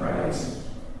thanks and praise.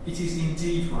 It is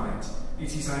indeed right.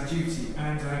 It is our duty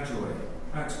and our joy,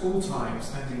 at all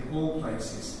times and in all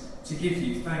places, to give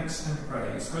you thanks and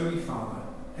praise, Holy Father,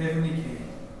 Heavenly King,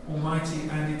 Almighty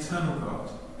and eternal God.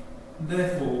 And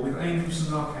therefore, with angels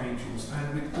and archangels,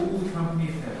 and with all the company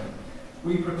of heaven,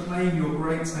 we proclaim your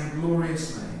great and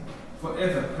glorious name,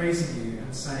 forever praising you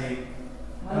and saying,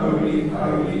 Holy,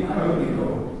 holy, holy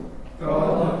Lord,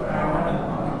 God of power and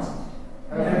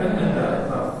might, heaven and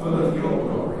earth are full of your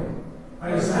glory.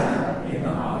 Hosanna in the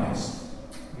highest.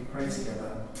 We pray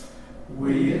together.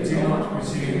 We do not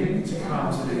presume to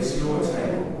come to this your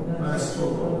table, merciful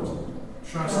Lord,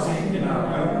 trusting in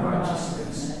our own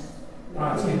righteousness,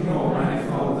 but in your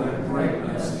manifold and great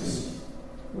mercies.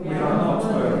 We are not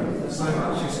worthy so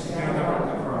much as to gather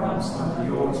up the crumbs under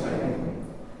your table,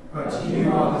 but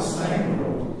you are the same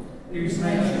Lord, whose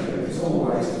nature is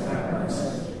always to have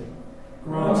mercy.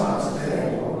 Grant us,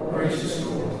 therefore, gracious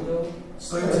Lord,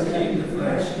 so to eat the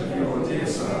flesh of your dear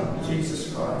Son,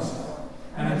 Jesus Christ,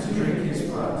 and to drink his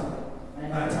blood,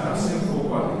 that our sinful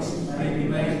bodies may be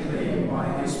made clean by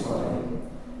his body,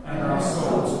 and our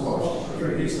souls washed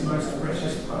through his most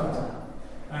precious blood,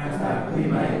 and that we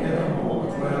may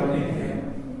evermore dwell in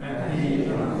him, and he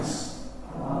in us.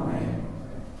 Amen.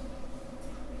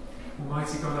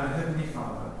 Almighty God, our Heavenly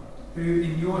Father, who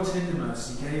in your tender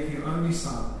mercy gave your only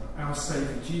Son, our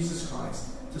Saviour, Jesus Christ,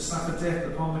 to suffer death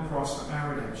upon the cross for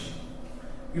our redemption,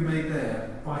 who made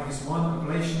there, by his one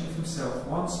oblation of himself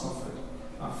once offered,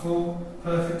 a full,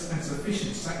 perfect and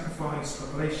sufficient sacrifice,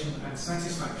 oblation and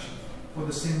satisfaction for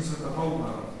the sins of the whole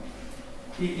world.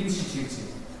 He instituted,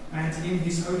 and in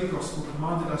his holy gospel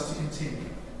commanded us to continue,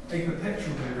 a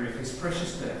perpetual memory of his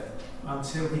precious death,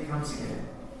 until he comes again.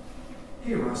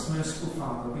 Hear us, merciful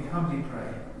Father, we humbly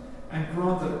pray, and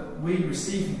grant that we,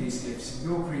 receiving these gifts of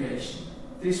your creation,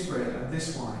 this bread and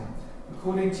this wine,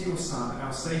 according to your Son,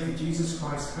 our Saviour Jesus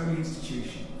Christ's holy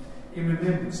institution, in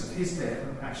remembrance of his death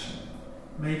and passion,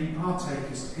 may be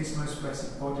partakers of his most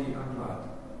blessed body and blood,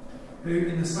 who,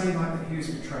 in the same night that he was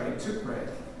betrayed, took bread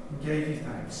and gave you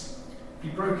thanks. He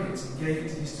broke it and gave it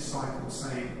to his disciples,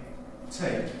 saying,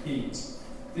 Take, eat.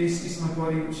 This is my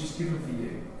body which is given for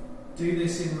you. Do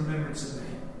this in remembrance of me.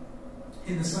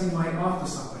 In the same way, after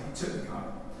supper, he took the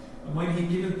cup, and when he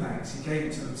had given thanks, he gave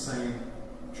it to them, saying,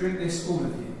 Drink this, all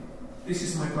of you. This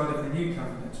is my blood of the new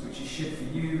covenant, which is shed for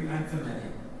you and for many,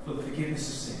 for the forgiveness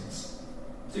of sins.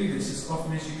 Do this as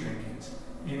often as you drink it,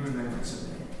 in remembrance of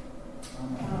me.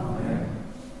 Amen.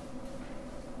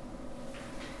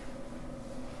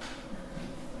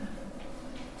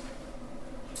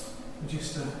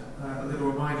 Just a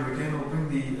little reminder again, I'll bring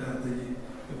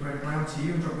the bread round to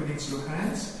you and drop it into your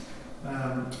hands.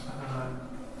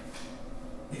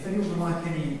 If anyone would like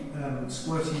any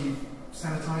squirty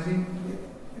sanitizing,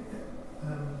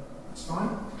 that's fine.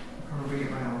 I'll come and bring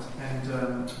it round, and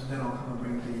then I'll come and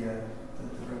bring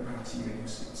the bread round to you in your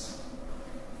seats.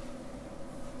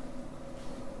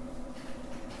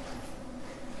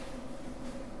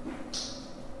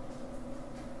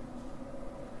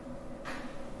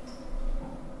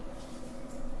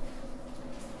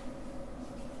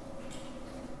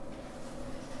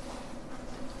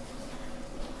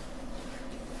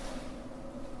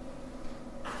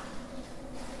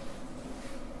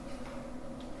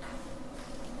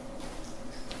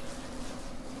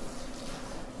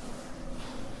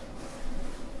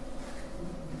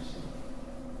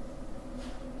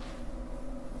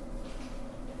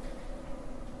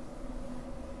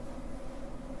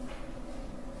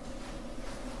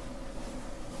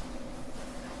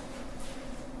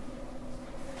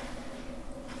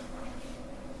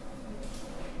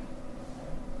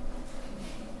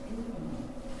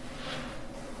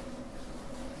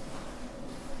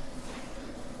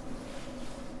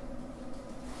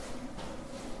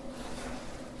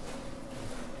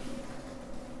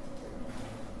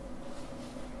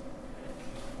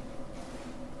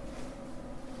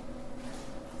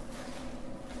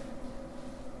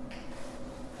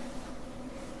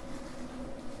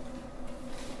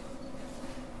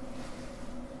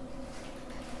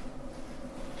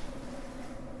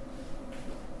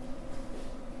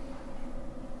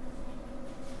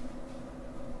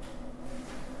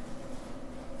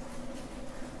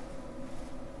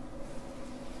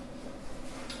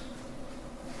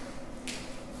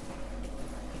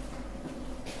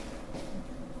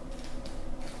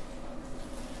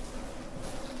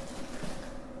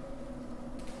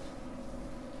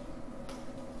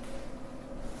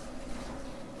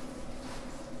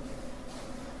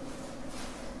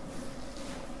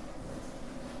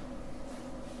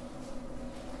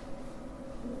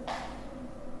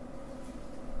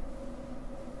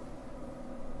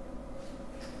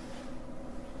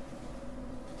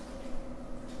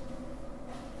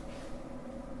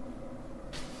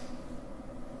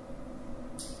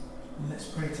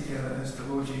 Let's pray together as the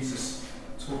Lord Jesus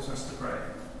taught us to pray.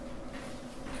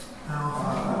 Our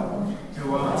Father,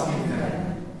 who art in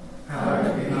heaven,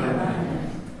 hallowed be thy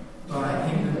name. Thy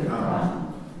kingdom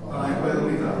come, thy will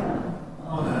be done,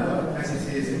 on earth as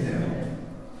it is in heaven.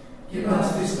 Give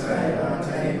us this day our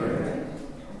daily bread,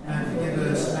 and forgive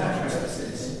us our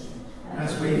trespasses,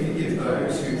 as we forgive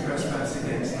those who trespass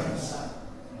against us.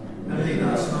 And lead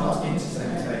us not into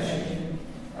temptation,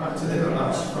 but deliver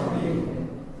us from evil.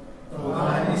 For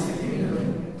thine is the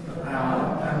kingdom, the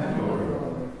power, and the glory,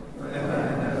 forever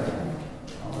and ever.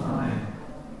 Amen.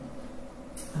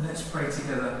 And let's pray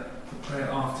together the prayer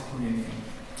after communion.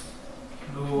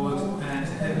 Lord and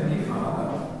Heavenly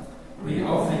Father, we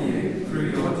offer you,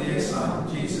 through your dear Son,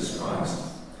 Jesus Christ,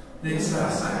 this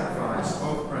our sacrifice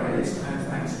of praise and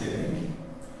thanksgiving.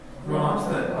 Grant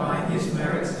that by his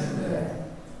merit and death,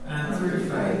 and through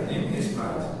faith in his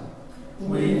blood,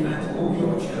 we and all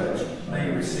your church may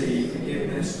receive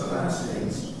forgiveness of our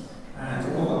sins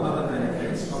and all other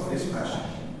benefits of this passion.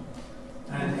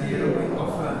 And here we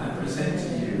offer and present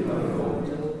to you, O Lord,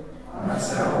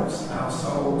 ourselves, our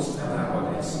souls, and our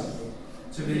bodies,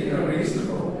 to be a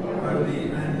reasonable,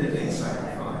 holy, and living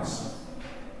sacrifice.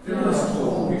 Fill us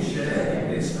all who share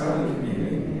in this holy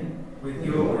communion with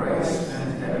your grace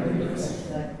and heavenly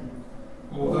blessing.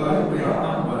 Although we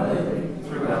are unworthy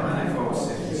through our manifold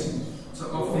sins to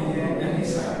offer you any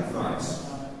sacrifice,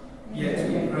 yet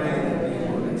we pray that you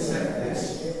will accept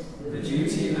this, the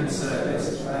duty and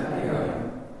service that we owe.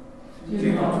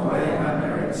 Do not weigh our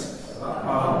merits, but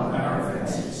pardon our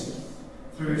offences.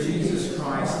 Through Jesus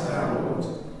Christ our Lord,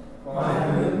 by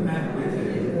whom and with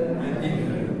whom and in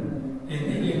whom, in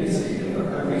the unity of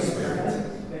the Holy Spirit,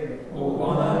 all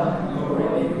honour and glory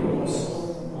be yours,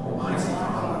 Almighty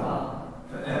Father,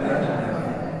 forever and ever.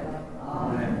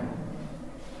 Amen.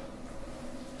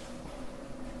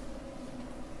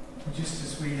 Just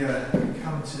as we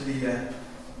come to the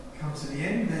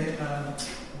end, there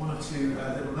one or two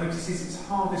little notices. It's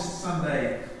Harvest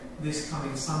Sunday this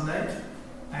coming Sunday,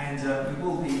 and we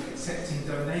will be accepting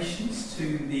donations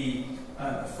to the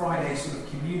Friday sort of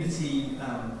community,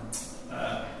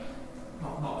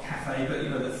 not cafe, but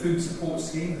the food support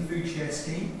scheme, the food share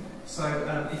scheme. So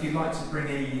if you'd like to bring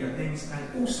any things,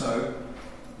 and also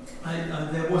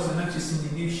there was a notice in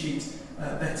the news sheet.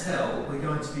 Bethel, we're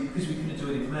going to be, because we couldn't do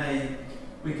it in May,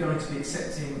 we're going to be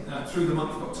accepting through the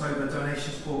month of October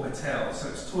donations for Bethel. So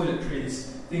it's toiletries,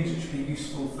 things which would be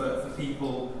useful for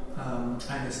people, and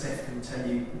as Steph can tell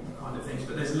you the kind of things.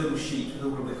 But there's a little sheet with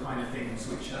all of the kind of things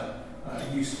which are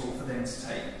useful for them to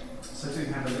take. So do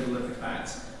have a little look at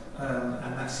that,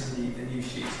 and that's in the news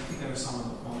sheet. I think there was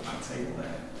some on the back table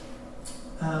there.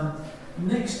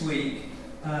 Next week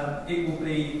it will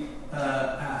be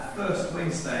our first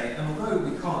Wednesday, and although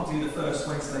we can't do the first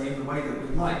Wednesday in the way that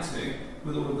we'd like to,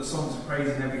 with all of the songs of praise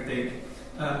and everything,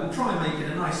 we'll try and make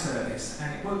it a nice service,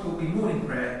 and it will be morning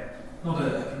prayer, not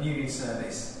a communion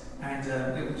service, and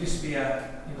it will just be a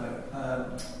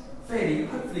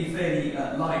hopefully fairly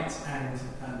light and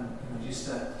just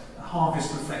a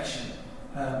harvest reflection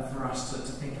for us to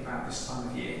think about this time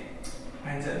of year.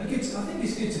 And I think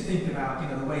it's good to think about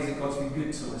the ways that God's been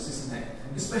good to us, isn't it?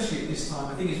 Especially at this time,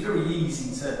 I think it's very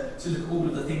easy to look at all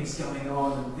of the things going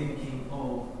on and thinking,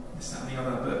 oh, this, that, and the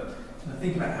other. But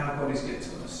think about how God is good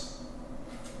to us.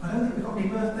 I don't think we've got any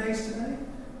birthdays today,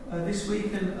 this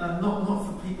week, and not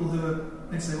for people who are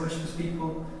Wednesday worshippers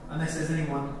people, unless there's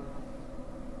anyone.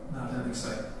 No, I don't think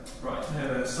so. Right.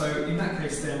 No, so in that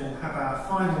case, then we'll have our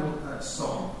final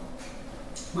song,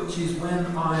 which is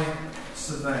 "When I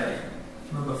Survey."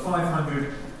 Number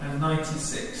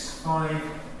 596,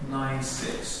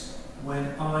 596,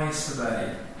 When I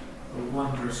Survey the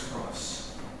Wondrous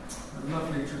Cross. A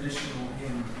lovely traditional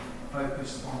hymn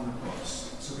focused on the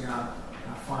cross. So we have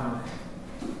our final hymn.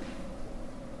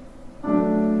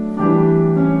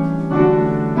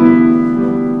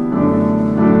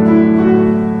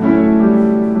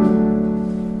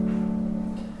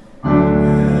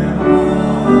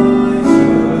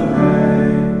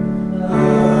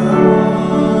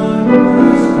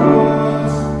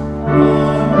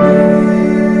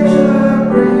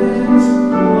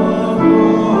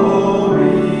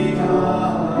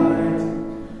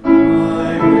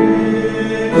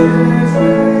 His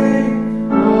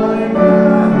name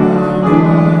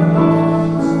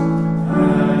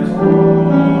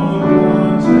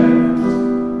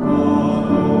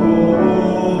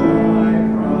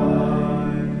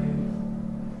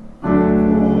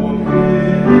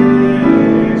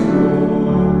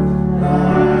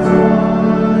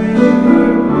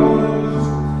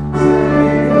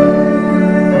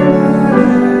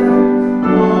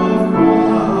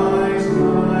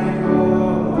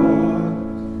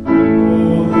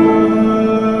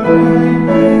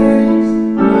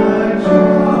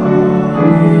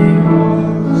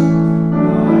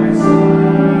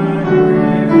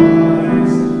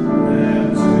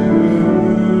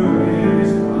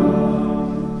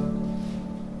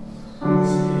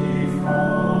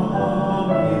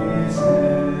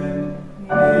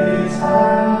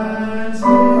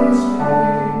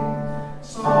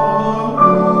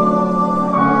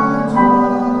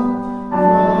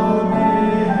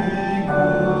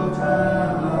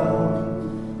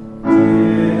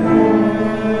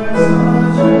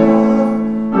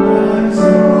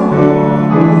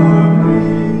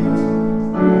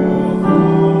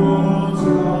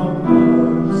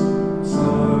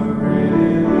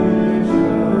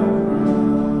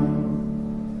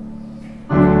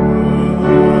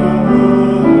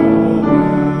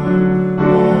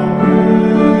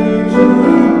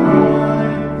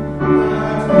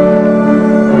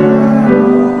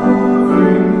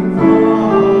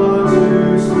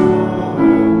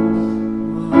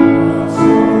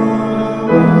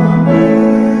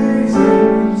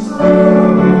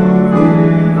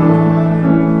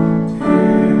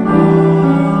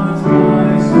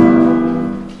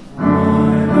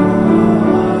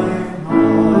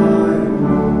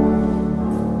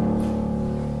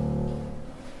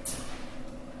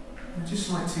just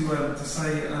like to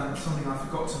say something I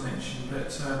forgot to mention,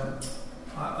 but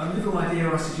a little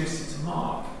idea I suggested to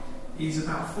Mark is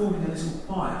about forming a little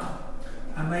choir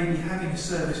and maybe having a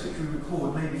service which we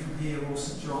record, maybe from here or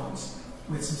St John's,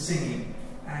 with some singing.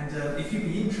 And if you'd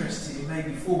be interested in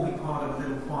maybe forming part of a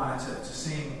little choir to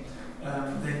sing,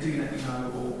 then do let me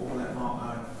know or let Mark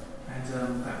know,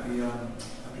 and that'd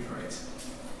be great.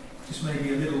 Just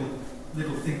maybe a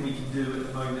little thing we can do at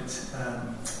the moment.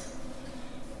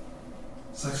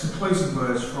 So some closing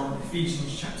words from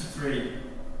Ephesians chapter 3,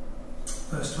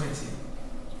 verse 20.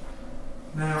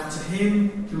 Now to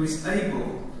him who is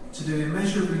able to do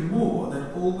immeasurably more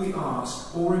than all we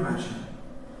ask or imagine,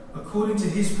 according to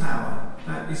his power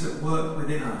that is at work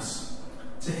within us,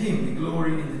 to him be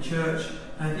glory in the church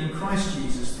and in Christ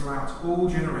Jesus throughout all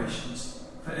generations,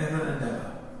 forever and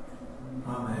ever.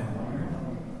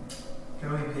 Amen.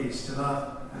 Go in peace to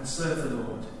love and serve the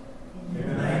Lord. In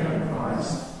the name of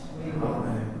Christ, we